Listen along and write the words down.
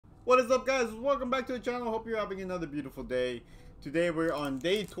What is up, guys? Welcome back to the channel. Hope you're having another beautiful day. Today we're on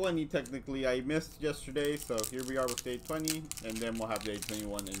day 20 technically. I missed yesterday, so here we are with day 20, and then we'll have day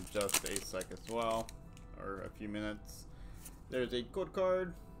 21 in just a sec as well, or a few minutes. There's a code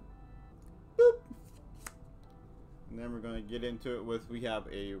card. Boop. And then we're gonna get into it with, we have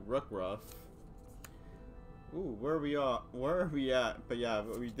a Rookruff. Ooh, where are we at? But yeah,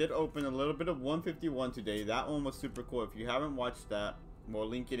 we did open a little bit of 151 today. That one was super cool. If you haven't watched that, we'll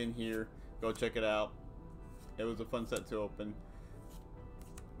link it in here. Go check it out. It was a fun set to open.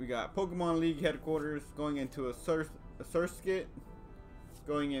 We got Pokemon League headquarters, going into a Surskit,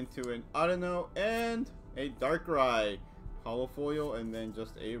 going into an Audino, and a Darkrai hollow foil, and then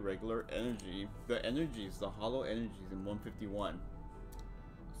just a regular energy. The energies, the hollow energies in 151.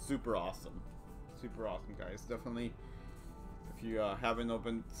 Super awesome. Super awesome, guys. Definitely, if you haven't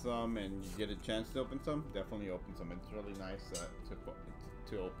opened some and you get a chance to open some, definitely open some. It's really nice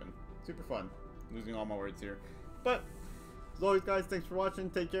to open. Super fun. Losing all my words here. But, as always, guys, thanks for watching.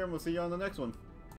 Take care, and we'll see you on the next one.